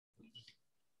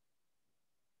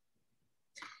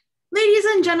Ladies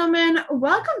and gentlemen,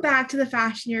 welcome back to the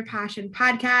Fashion Your Passion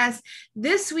podcast.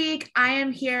 This week, I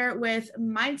am here with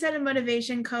mindset and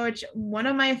motivation coach, one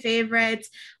of my favorites,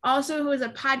 also who is a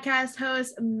podcast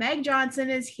host. Meg Johnson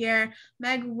is here.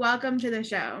 Meg, welcome to the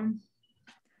show.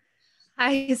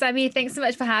 Hi, Sammy. Thanks so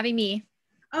much for having me.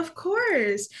 Of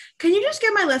course. Can you just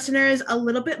give my listeners a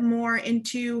little bit more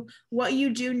into what you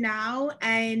do now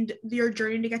and your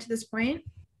journey to get to this point?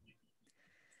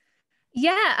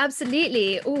 Yeah,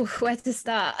 absolutely. Oh, where to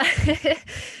start?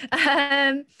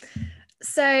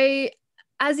 So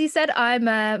as you said, I'm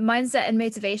a mindset and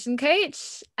motivation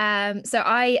coach. So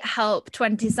I help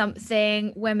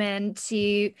 20-something women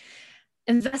to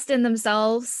invest in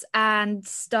themselves and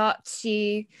start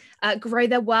to grow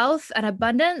their wealth and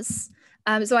abundance.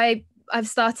 I've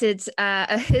started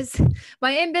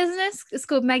my own business. It's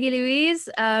called Maggie Louise,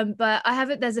 but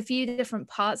there's a few different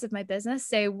parts of my business.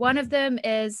 So one of them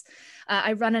is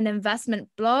I run an investment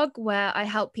blog where I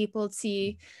help people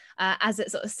to, as it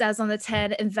sort of says on the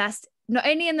tin, invest not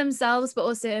only in themselves, but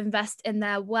also invest in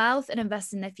their wealth and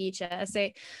invest in their future. So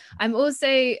I'm also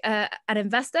an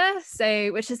investor,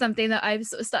 which is something that I've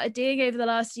sort of started doing over the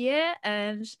last year.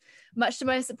 And much to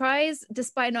my surprise,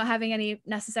 despite not having any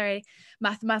necessary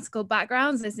mathematical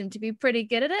backgrounds, I seem to be pretty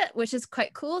good at it, which is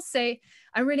quite cool. So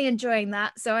I'm really enjoying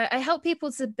that. So I help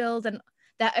people to build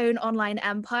their own online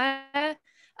empire,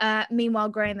 meanwhile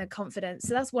growing their confidence.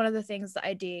 So that's one of the things that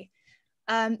I do.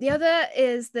 The other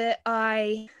is that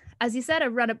as you said, I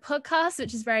run a podcast,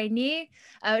 which is very new,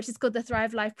 which is called the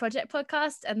Thrive Life Project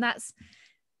podcast. And that's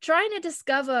trying to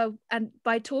discover, and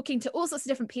by talking to all sorts of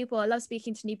different people, I love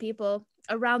speaking to new people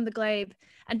around the globe,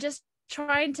 and just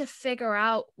trying to figure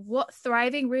out what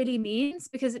thriving really means,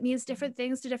 because it means different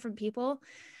things to different people.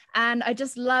 And I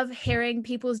just love hearing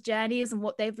people's journeys and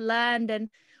what they've learned and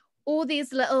all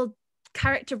these little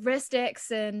characteristics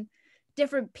and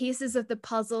different pieces of the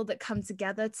puzzle that come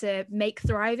together to make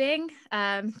thriving.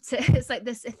 It's like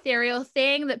this ethereal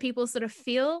thing that people sort of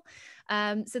feel.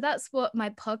 So that's what my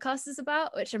podcast is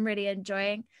about, which I'm really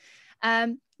enjoying.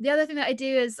 The other thing that I do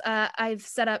is I've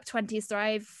set up 20's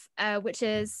Thrive, which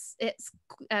is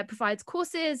provides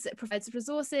courses, it provides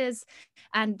resources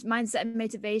and mindset and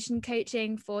motivation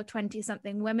coaching for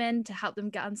 20-something women to help them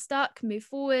get unstuck, move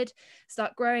forward,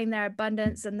 start growing their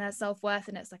abundance and their self-worth.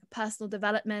 And it's like a personal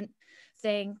development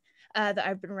thing that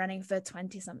I've been running for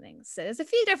 20-something. So there's a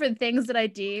few different things that I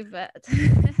do, but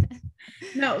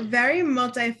No, very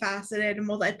multifaceted,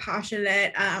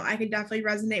 multi-passionate. I can definitely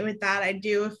resonate with that. I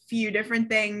do a few different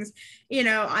things,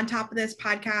 on top of this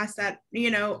podcast that,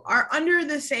 are under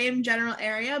the same general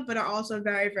area, but are also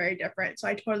very, very different. So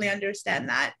I totally understand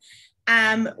that.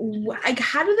 Like,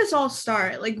 how did this all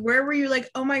start? Like, where were you like,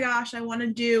 oh my gosh, I want to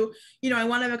do, I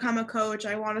want to become a coach.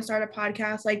 I want to start a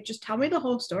podcast. Like, just tell me the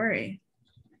whole story.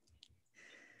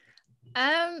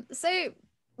 So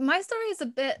my story is a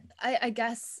bit, I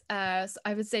guess, I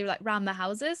would say like round the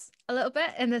houses a little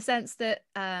bit, in the sense that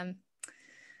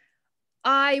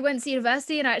I went to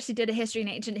university and I actually did a history and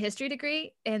ancient history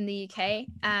degree in the UK.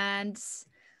 And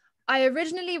I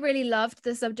originally really loved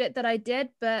the subject that I did,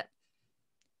 but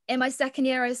in my second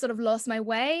year, I sort of lost my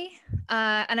way,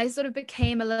 and I sort of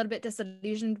became a little bit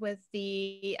disillusioned with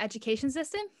the education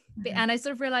system. And I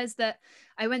sort of realized that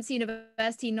I went to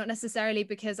university not necessarily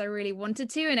because I really wanted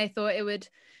to, and I thought it would,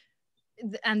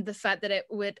 and the fact that it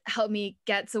would help me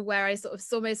get to where I sort of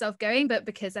saw myself going, but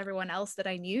because everyone else that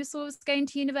I knew saw was going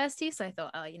to university. So I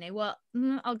thought, oh, you know what,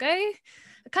 I'll go.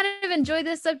 I kind of enjoy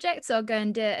this subject, so I'll go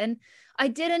and do it. And I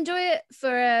did enjoy it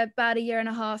for about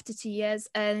 1.5 to 2 years.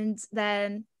 And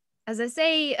then, as I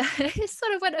say, it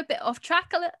sort of went a bit off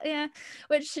track,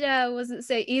 which wasn't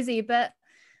so easy. But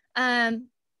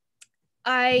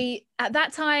I, at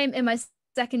that time in my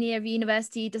second year of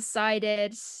university,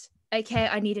 decided, okay,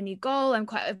 I need a new goal. I'm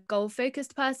quite a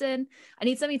goal-focused person. I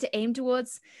need something to aim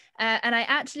towards. And I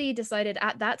actually decided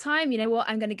at that time, you know what,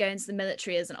 I'm going to go into the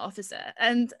military as an officer,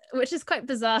 and which is quite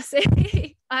bizarre. So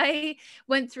I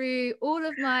went through all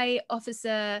of my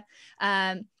officer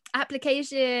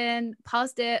application,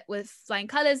 passed it with flying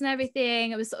colors and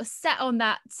everything. I was sort of set on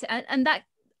that. And that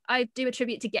I do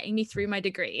attribute to getting me through my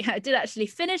degree. I did actually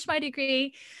finish my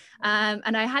degree.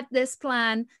 And I had this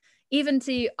plan, even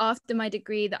to after my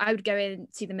degree, that I would go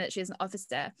into the military as an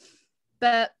officer.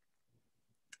 But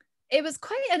it was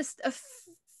quite a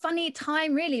funny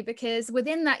time, really, because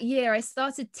within that year, I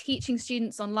started teaching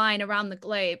students online around the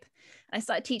globe. I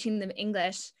started teaching them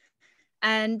English.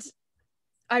 And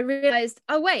I realized,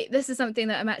 oh, wait, this is something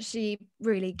that I'm actually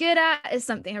really good at. It's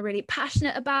something I'm really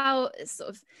passionate about. It's sort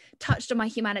of touched on my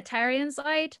humanitarian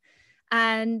side.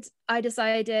 And I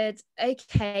decided,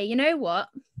 okay, you know what?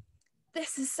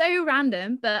 this is so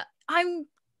random, but I'm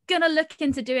gonna look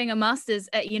into doing a master's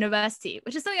at university,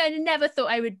 which is something I never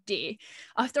thought I would do.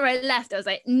 After I left, I was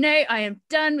like, no, I am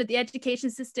done with the education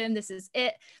system. This is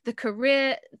it. The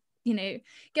career,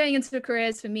 going into a career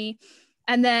is for me.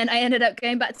 And then I ended up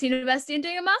going back to university and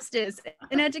doing a master's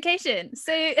in education.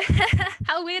 So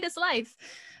how weird is life?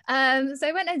 So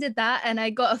I went and did that, and I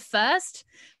got a first,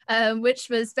 which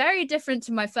was very different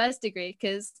to my first degree,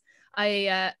 because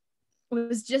I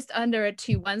was just under a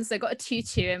 2.1, so I got a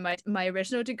 2.2 in my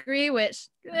original degree, which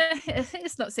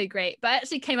it's not so great, but I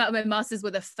actually came out of my master's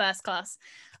with a first class,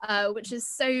 which is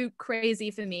so crazy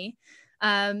for me.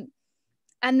 And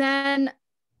then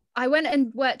I went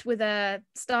and worked with a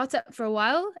startup for a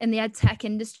while in the ed tech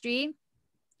industry,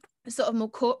 sort of more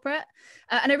corporate,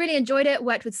 and I really enjoyed it.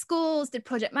 Worked with schools, did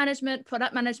project management,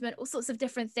 product management, all sorts of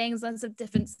different things, lots of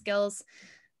different skills.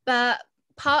 But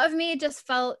part of me just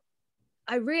felt,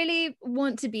 I really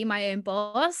want to be my own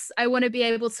boss. I want to be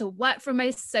able to work from my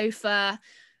sofa,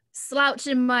 slouch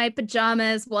in my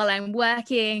pajamas while I'm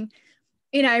working.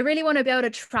 I really want to be able to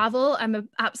travel. I'm an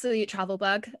absolute travel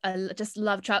bug. I just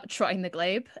love trotting the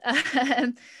globe.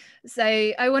 So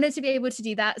I wanted to be able to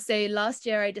do that. So last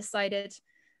year I decided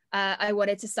I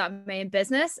wanted to start my own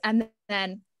business, and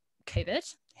then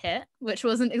COVID hit, which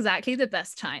wasn't exactly the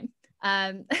best time.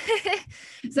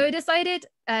 So I decided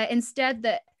instead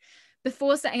that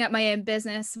before setting up my own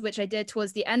business, which I did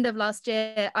towards the end of last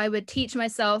year, I would teach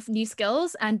myself new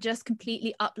skills and just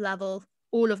completely up level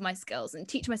all of my skills and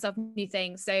teach myself new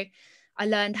things. So I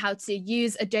learned how to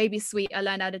use Adobe Suite. I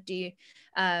learned how to do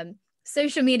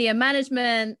social media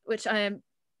management, which I am,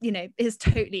 is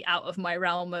totally out of my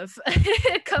realm of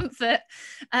comfort.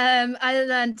 I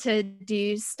learned to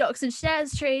do stocks and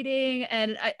shares trading,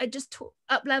 and I just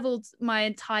up leveled my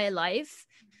entire life.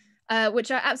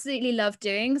 Which I absolutely love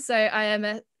doing. So I am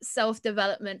a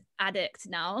self-development addict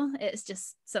now. It's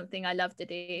just something I love to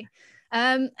do.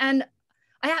 And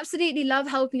I absolutely love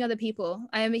helping other people.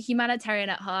 I am a humanitarian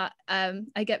at heart.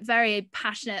 I get very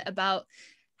passionate about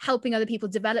helping other people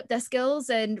develop their skills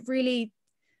and really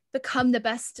become the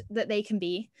best that they can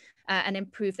be, and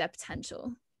improve their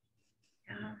potential.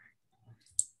 Yeah.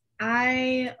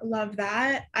 I love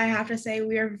that. I have to say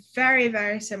we are very,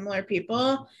 very similar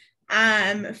people.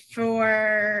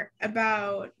 For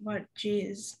about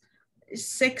 6-7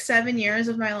 years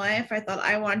of my life, I thought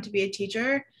I wanted to be a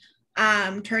teacher.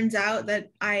 Turns out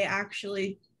that I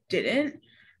actually didn't.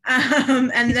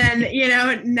 And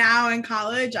then, now in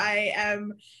college, I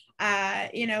am,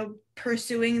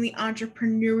 pursuing the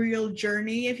entrepreneurial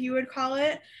journey, if you would call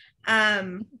it,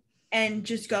 and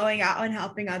just going out and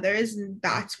helping others. And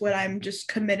that's what I'm just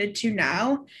committed to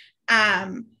now.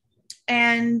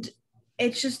 And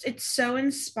it's so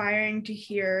inspiring to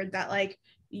hear that like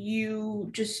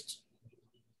you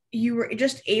were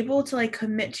just able to like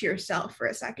commit to yourself for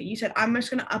a second. You said, I'm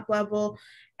just going to up level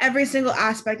every single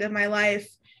aspect of my life,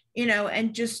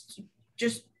 and just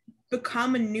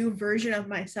become a new version of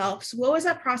myself. So what was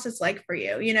that process like for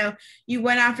you? You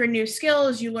went after new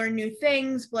skills, you learned new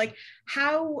things, but like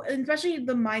how, especially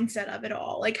the mindset of it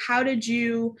all, like how did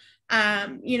you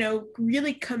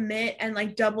really commit and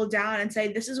like double down and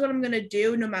say, this is what I'm going to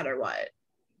do no matter what?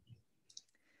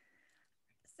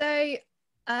 So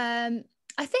I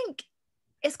think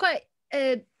it's quite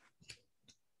a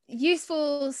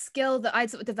useful skill that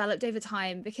I'd sort of developed over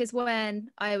time, because when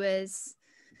I was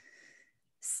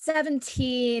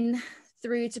 17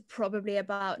 through to probably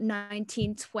about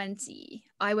 19, 20,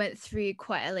 I went through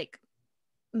quite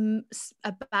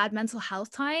a bad mental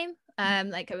health time.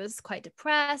 Like I was quite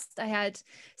depressed. I had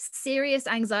serious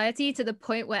anxiety to the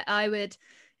point where I would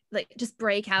like just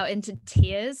break out into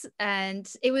tears, and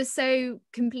it was so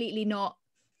completely not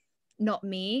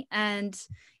me. And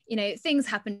things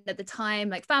happened at the time,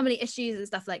 like family issues and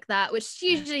stuff like that, which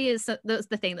usually is that's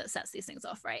the thing that sets these things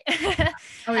off, right?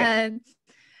 Oh, yeah.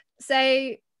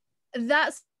 So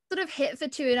that's sort of hit for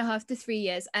 2.5 to 3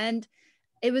 years, and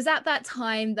it was at that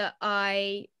time that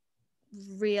I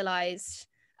realized,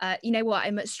 what,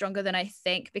 I'm much stronger than I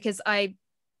think, because I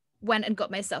went and got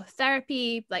myself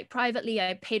therapy, like privately.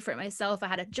 I paid for it myself. I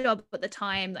had a job at the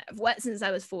time that I've worked since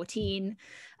I was 14.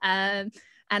 And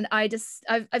I've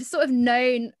sort of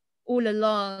known all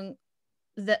along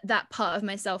that part of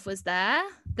myself was there,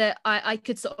 that I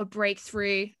could sort of break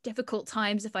through difficult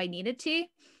times if I needed to.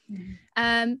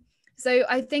 Mm-hmm. So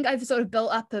I think I've sort of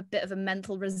built up a bit of a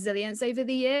mental resilience over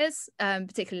the years,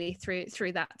 particularly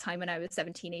through that time when I was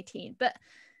 17, 18. But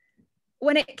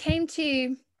when it came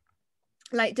to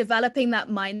like developing that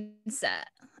mindset,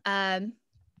 I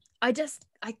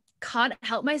can't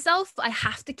help myself. I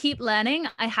have to keep learning.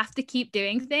 I have to keep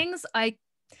doing things. I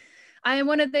I am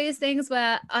one of those things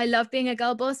where I love being a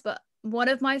girl boss, but one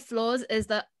of my flaws is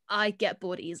that I get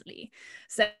bored easily.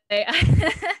 So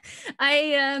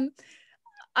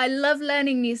I love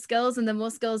learning new skills, and the more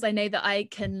skills I know that I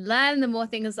can learn, the more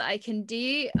things that I can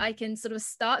do. I can sort of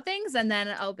start things and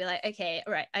then I'll be like, okay,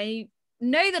 all right, I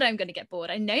know that I'm going to get bored.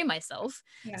 I know myself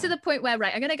to the point where,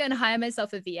 right, I'm going to go and hire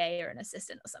myself a VA or an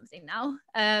assistant or something now.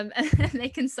 And they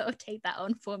can sort of take that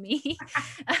on for me.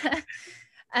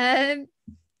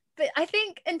 But I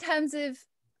think in terms of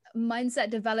mindset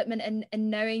development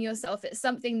and knowing yourself, it's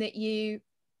something that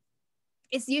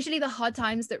it's usually the hard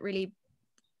times that really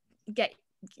get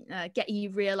you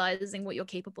realizing what you're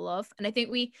capable of. And I think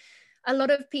a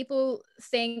lot of people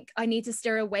think I need to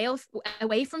steer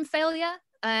away from failure.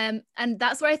 And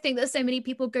that's where I think that so many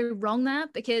people go wrong there,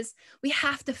 because we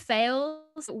have to fail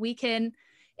so we can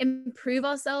improve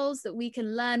ourselves, that we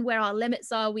can learn where our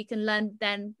limits are. We can learn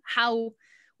then how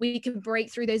we can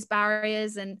break through those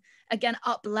barriers and again,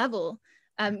 up level.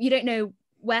 You don't know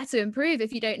where to improve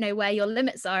if you don't know where your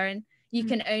limits are. And you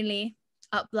can only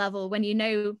up level when you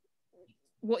know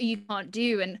what you can't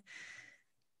do. And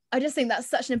I just think that's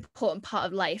such an important part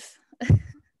of life.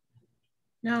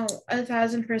 No,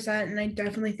 1,000%. And I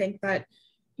definitely think that,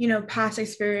 past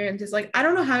experience is like, I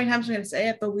don't know how many times I'm going to say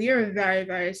it, but we are very,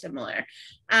 very similar.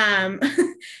 And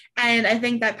I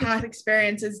think that past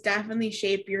experiences definitely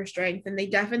shape your strength, and they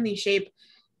definitely shape,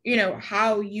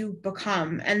 how you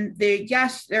become. And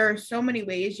yes, there are so many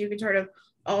ways you can sort of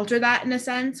alter that in a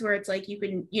sense where it's like you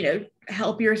can,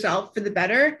 help yourself for the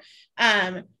better.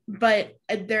 But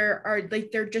there are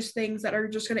just things that are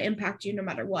just going to impact you no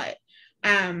matter what.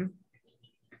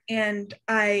 And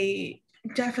I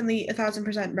definitely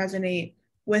 1,000% resonate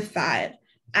with that.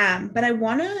 But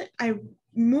I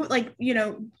move, like,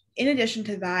 in addition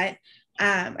to that,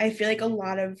 I feel like a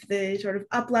lot of the sort of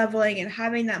up leveling and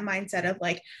having that mindset of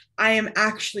like, I am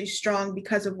actually strong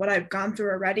because of what I've gone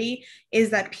through already is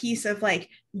that piece of like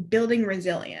building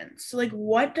resilience. So like,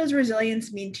 what does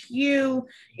resilience mean to you?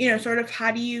 Sort of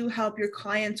how do you help your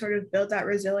clients sort of build that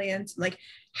resilience? And like,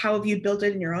 how have you built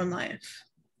it in your own life?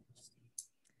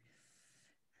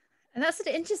 And that's an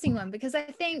interesting one, because I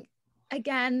think,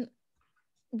 again,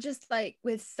 just like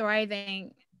with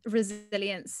thriving,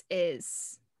 resilience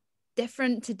is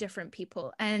different to different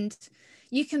people, and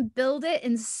you can build it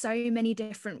in so many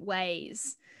different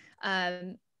ways.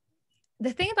 The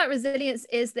thing about resilience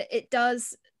is that it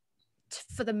does,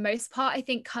 for the most part, I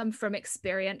think, come from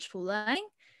experiential learning.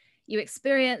 You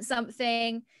experience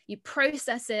something, you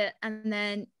process it, and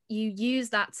then you use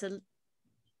that to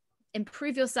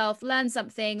improve yourself, learn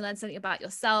something about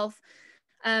yourself,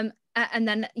 and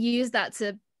then use that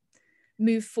to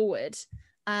move forward.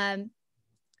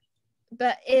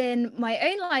 But in my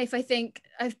own life, I think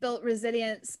I've built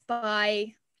resilience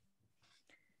by,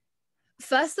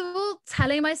 first of all,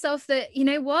 telling myself that, you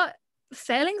know what,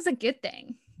 failing's a good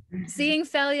thing. Mm-hmm. Seeing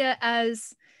failure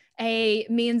as a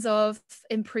means of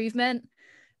improvement.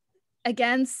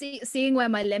 Again, seeing where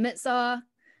my limits are.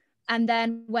 And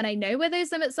then when I know where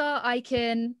those limits are, I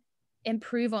can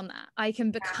improve on that. I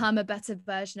can become a better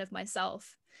version of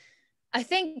myself. I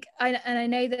think, and I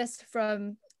know this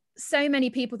from so many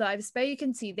people that I've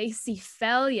spoken to, they see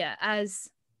failure as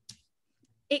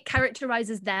it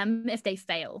characterizes them if they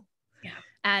fail. Yeah.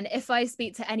 And if I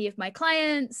speak to any of my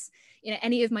clients,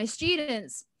 any of my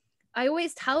students, I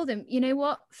always tell them, you know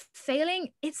what, failing,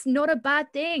 it's not a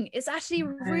bad thing. It's actually a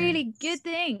really good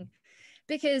thing.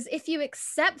 Because if you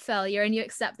accept failure and you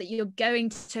accept that you're going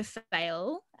to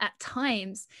fail at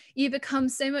times, you become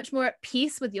so much more at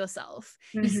peace with yourself.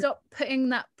 Mm-hmm. You stop putting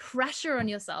that pressure on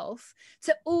yourself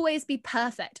to always be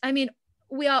perfect. I mean,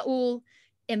 we are all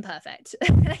imperfect.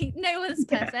 No one's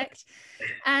perfect.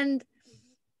 And,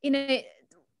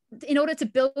 in order to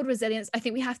build resilience, I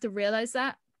think we have to realize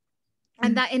that.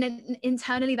 And that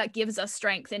internally, that gives us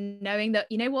strength in knowing that,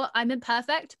 you know what, I'm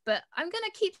imperfect, but I'm going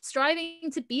to keep striving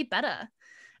to be better.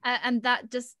 And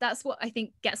that's what I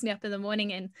think gets me up in the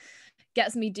morning and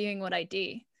gets me doing what I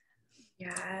do.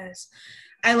 Yes.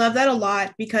 I love that a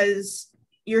lot, because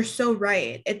you're so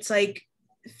right. It's like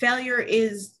failure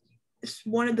is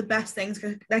one of the best things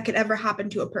that could ever happen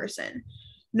to a person,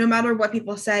 no matter what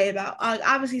people say about,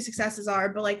 obviously successes are,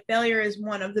 but like failure is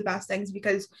one of the best things,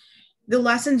 because the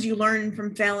lessons you learn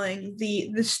from failing,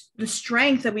 the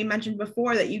strength that we mentioned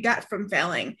before that you get from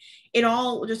failing, it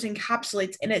all just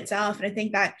encapsulates in itself. And I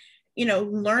think that,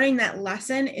 learning that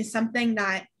lesson is something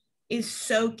that is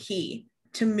so key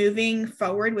to moving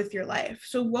forward with your life.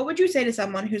 So what would you say to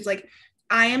someone who's like,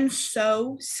 I am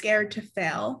so scared to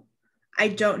fail, I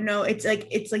don't know, it's like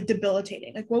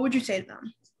debilitating. Like, what would you say to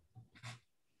them?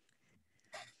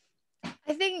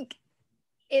 I think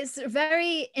it's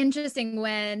very interesting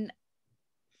when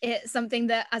it's something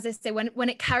that, as I say, when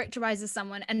it characterizes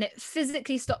someone and it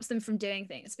physically stops them from doing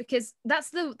things, because that's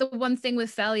the one thing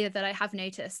with failure that I have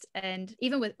noticed. And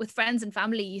even with friends and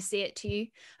family, you see it too,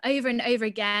 over and over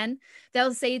again.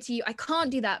 They'll say to you, I can't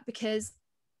do that because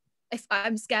if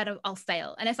I'm scared I'll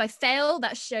fail. And if I fail,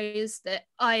 that shows that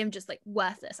I am just like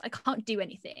worthless. I can't do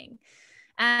anything.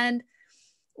 And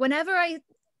whenever I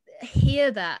hear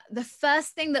that, the first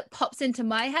thing that pops into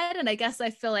my head, and I guess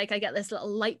I feel like I get this little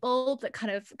light bulb that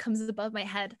kind of comes above my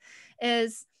head,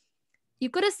 is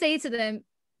you've got to say to them,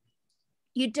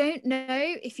 you don't know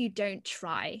if you don't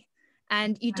try,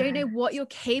 and you don't know what you're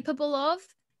capable of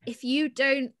if you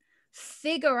don't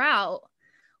figure out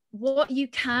what you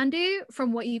can do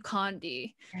from what you can't do.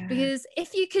 Because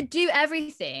if you could do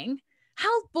everything,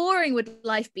 how boring would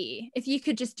life be if you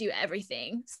could just do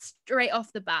everything straight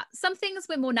off the bat? Some things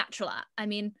we're more natural at. I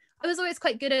mean, I was always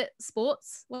quite good at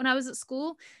sports when I was at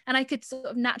school, and I could sort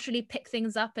of naturally pick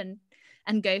things up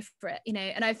and go for it, you know,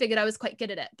 and I figured I was quite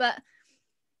good at it. But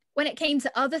when it came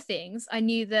to other things, I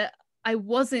knew that I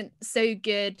wasn't so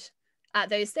good at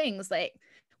those things. Like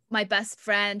my best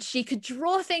friend, she could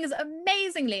draw things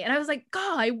amazingly. And I was like,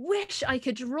 God, I wish I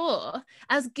could draw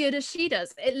as good as she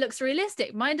does. It looks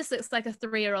realistic. Mine just looks like a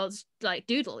 3-year-old's like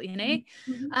doodle, you know?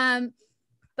 Mm-hmm.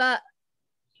 But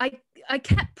I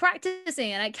kept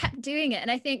practicing and I kept doing it.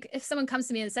 And I think if someone comes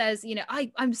to me and says, you know,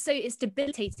 it's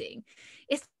debilitating.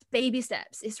 It's baby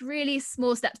steps. It's really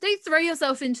small steps. Don't throw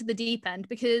yourself into the deep end,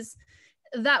 because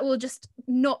that will just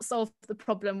not solve the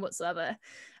problem whatsoever.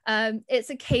 It's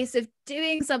a case of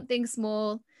doing something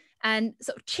small and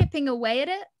sort of chipping away at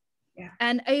it. Yeah.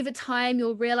 And over time,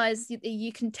 you'll realize that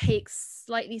you can take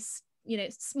slightly, you know,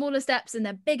 smaller steps and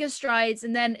then bigger strides.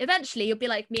 And then eventually you'll be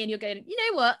like me and you'll go, you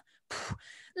know what?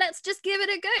 Let's just give it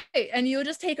a go. And you'll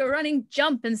just take a running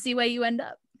jump and see where you end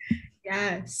up.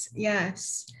 Yes.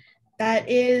 That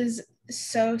is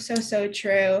so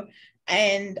true.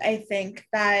 And I think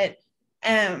that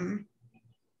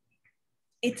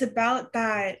it's about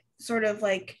that sort of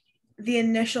like the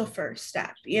initial first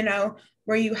step, you know,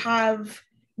 where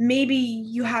maybe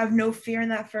you have no fear in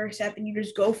that first step and you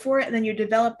just go for it, and then you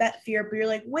develop that fear, but you're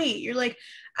like,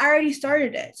 I already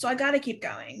started it, so I got to keep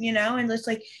going, you know. And just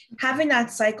like having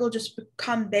that cycle just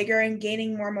become bigger and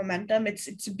gaining more momentum,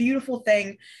 it's a beautiful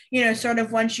thing, you know, sort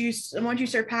of once you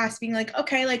surpass being like,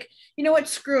 okay, like, you know what,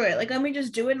 screw it, like let me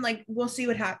just do it and like we'll see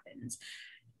what happens.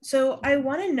 So I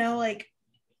want to know, like,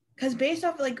 because based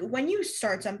off like when you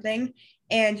start something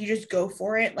and you just go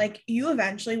for it, like you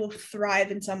eventually will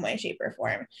thrive in some way, shape, or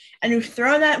form. And we've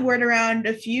thrown that word around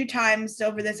a few times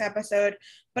over this episode,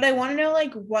 but I want to know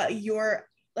like what your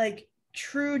like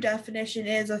true definition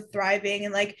is of thriving,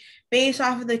 and like based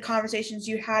off of the conversations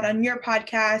you had on your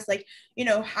podcast, like, you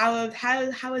know, how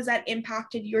has that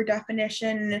impacted your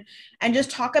definition, and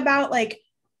just talk about like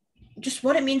just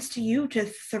what it means to you to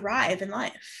thrive in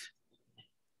life.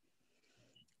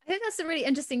 I think that's a really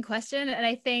interesting question. And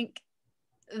I think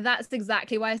that's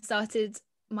exactly why I started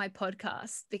my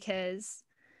podcast, because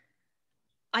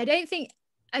I don't think,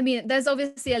 I mean, there's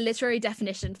obviously a literary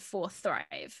definition for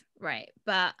thrive, right?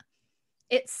 But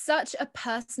it's such a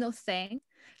personal thing.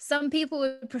 Some people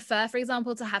would prefer, for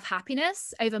example, to have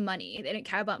happiness over money. They don't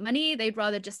care about money. They'd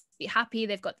rather just be happy.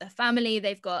 They've got their family.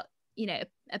 They've got, you know,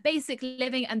 a basic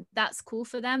living, and that's cool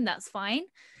for them. That's fine.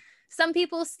 Some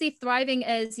people see thriving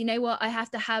as, you know what, I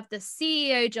have to have the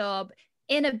CEO job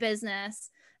in a business,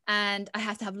 and I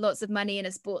have to have lots of money in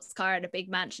a sports car and a big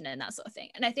mansion and that sort of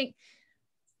thing. And I think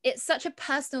it's such a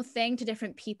personal thing to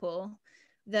different people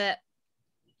that,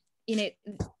 you know,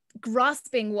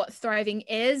 grasping what thriving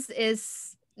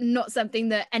is not something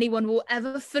that anyone will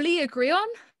ever fully agree on.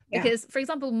 Yeah. Because, for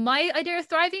example, my idea of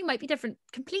thriving might be different,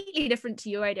 completely different to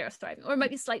your idea of thriving, or it might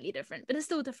be slightly different, but it's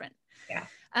still different. Yeah.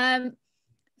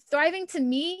 Thriving to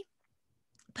me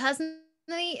personally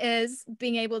is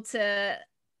being able to,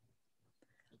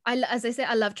 as I say,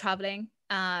 I love traveling.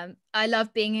 I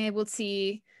love being able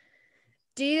to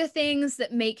do things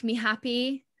that make me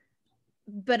happy,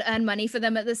 but earn money for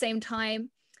them at the same time.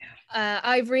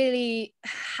 I really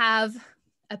have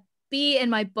a bee in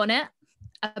my bonnet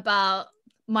about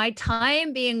my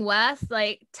time being worth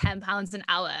like £10 an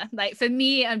hour. Like for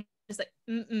me, I'm just like,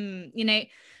 you know,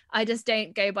 I just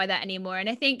don't go by that anymore. And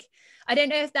I think, I don't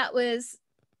know if that was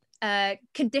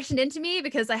conditioned into me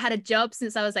because I had a job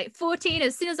since I was like 14.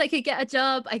 As soon as I could get a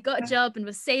job, I got a job and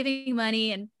was saving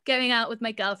money and going out with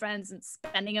my girlfriends and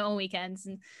spending it on weekends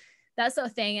and that sort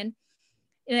of thing. And,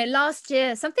 you know, last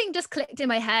year, something just clicked in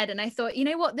my head and I thought, you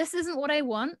know what, this isn't what I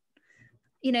want.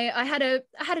 You know, I had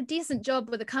a decent job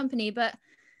with a company, but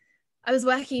I was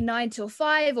working 9 till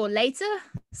 5 or later,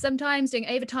 sometimes doing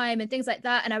overtime and things like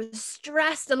that. And I was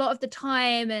stressed a lot of the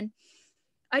time. And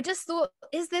I just thought,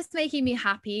 is this making me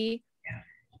happy? Yeah.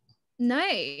 No,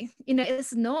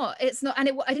 it's not.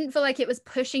 And I didn't feel like it was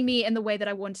pushing me in the way that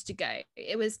I wanted to go.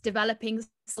 It was developing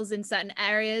skills in certain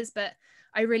areas, but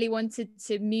I really wanted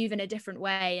to move in a different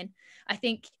way. And I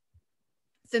think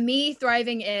for me,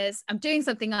 thriving is I'm doing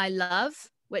something I love,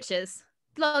 which is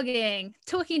blogging,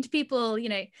 talking to people,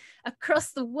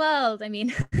 across the world. I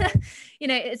mean,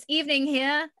 it's evening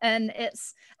here and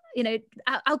it's,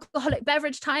 alcoholic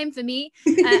beverage time for me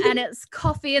and it's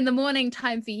coffee in the morning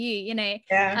time for you,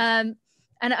 Yeah.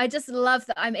 And I just love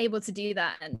that I'm able to do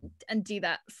that and do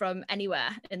that from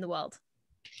anywhere in the world.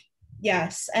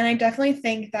 Yes. And I definitely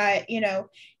think that,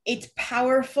 it's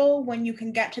powerful when you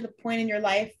can get to the point in your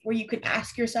life where you can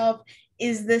ask yourself,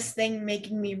 is this thing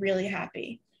making me really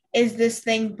happy? Is this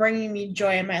thing bringing me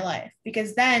joy in my life?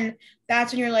 Because then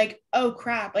that's when you're like, oh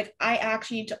crap, like I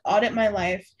actually need to audit my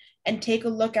life and take a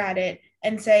look at it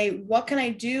and say, what can I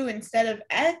do instead of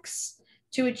X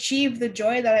to achieve the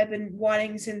joy that I've been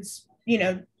wanting since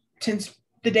the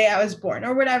day I was born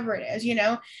or whatever it is,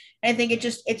 I think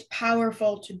it's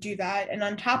powerful to do that. And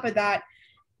on top of that,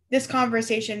 this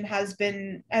conversation has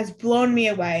blown me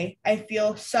away. I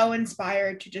feel so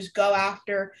inspired to just go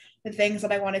after the things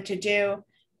that I wanted to do.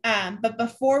 But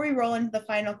before we roll into the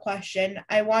final question,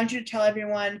 I want you to tell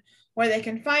everyone where they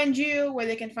can find you, where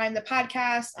they can find the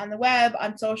podcast, on the web,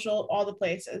 on social, all the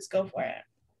places. Go for it.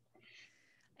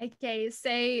 Okay, so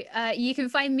you can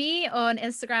find me on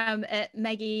Instagram at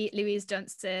Meggy Louise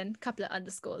Johnson, a couple of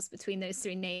underscores between those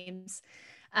 3 names.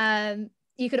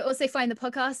 You could also find the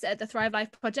podcast at the Thrive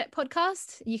Life Project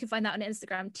podcast. You can find that on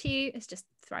Instagram too. It's just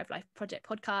Thrive Life Project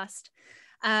podcast.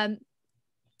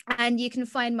 And you can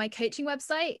find my coaching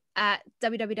website at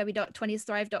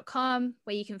www.20thrive.com,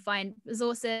 where you can find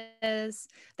resources.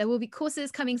 There will be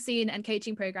courses coming soon and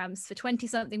coaching programs for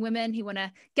 20-something women who want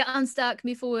to get unstuck,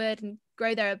 move forward, and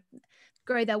grow their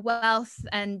wealth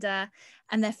and their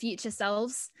future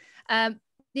selves.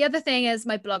 The other thing is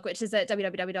my blog, which is at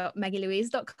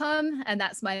www.meggylouise.com. And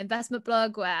that's my investment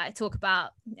blog where I talk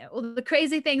about all the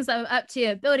crazy things I'm up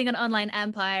to, building an online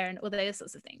empire and all those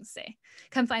sorts of things. So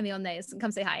come find me on those and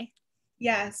come say hi.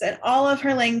 Yes, and all of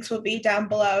her links will be down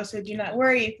below. So do not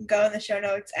worry. You can go in the show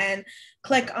notes and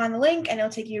click on the link and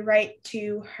it'll take you right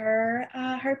to her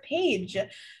page.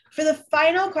 For the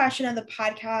final question of the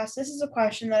podcast, this is a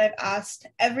question that I've asked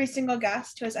every single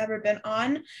guest who has ever been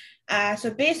on. So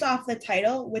based off the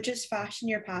title, which is Fashion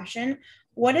Your Passion,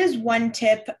 what is one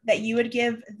tip that you would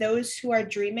give those who are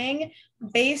dreaming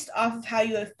based off of how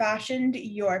you have fashioned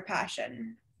your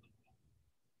passion?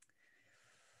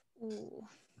 Ooh.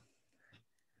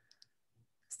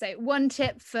 So one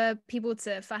tip for people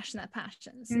to fashion their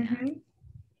passions. Mm-hmm.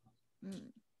 Yeah.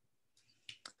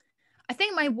 I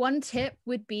think my one tip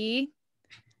would be,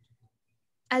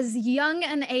 as young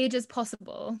an age as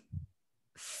possible,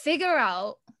 figure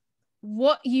out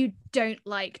what you don't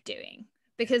like doing,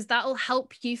 because that'll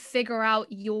help you figure out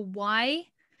your why.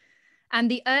 And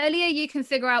the earlier you can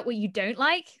figure out what you don't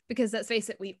like, because let's face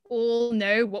it, we all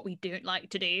know what we don't like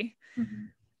to do,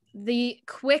 the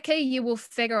quicker you will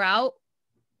figure out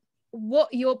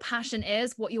what your passion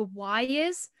is, what your why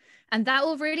is. And that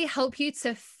will really help you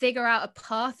to figure out a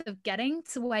path of getting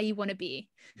to where you want to be.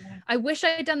 Yeah. I wish I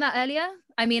had done that earlier.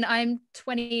 I mean, I'm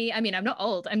not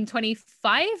old. I'm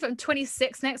 25. I'm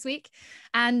 26 next week.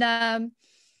 And,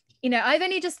 I've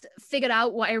only just figured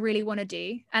out what I really want to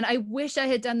do. And I wish I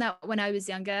had done that when I was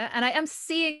younger. And I am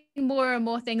seeing more and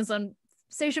more things on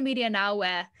social media now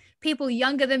where people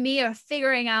younger than me are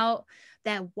figuring out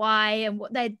their why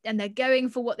and they're going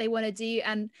for what they want to do.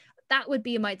 And that would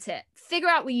be my tip. Figure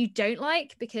out what you don't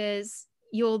like, because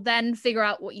you'll then figure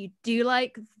out what you do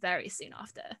like very soon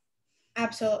after.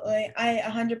 Absolutely. I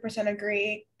 100%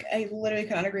 agree. I literally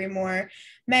cannot agree more.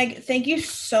 Meg, thank you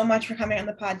so much for coming on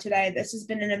the pod today. This has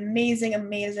been an amazing,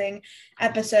 amazing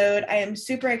episode. I am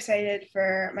super excited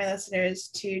for my listeners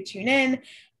to tune in.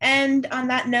 And on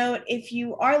that note, if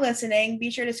you are listening, be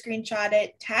sure to screenshot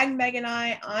it, tag Meg and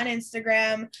I on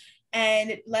Instagram,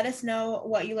 and let us know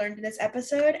what you learned in this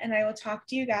episode. And I will talk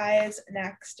to you guys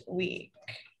next week.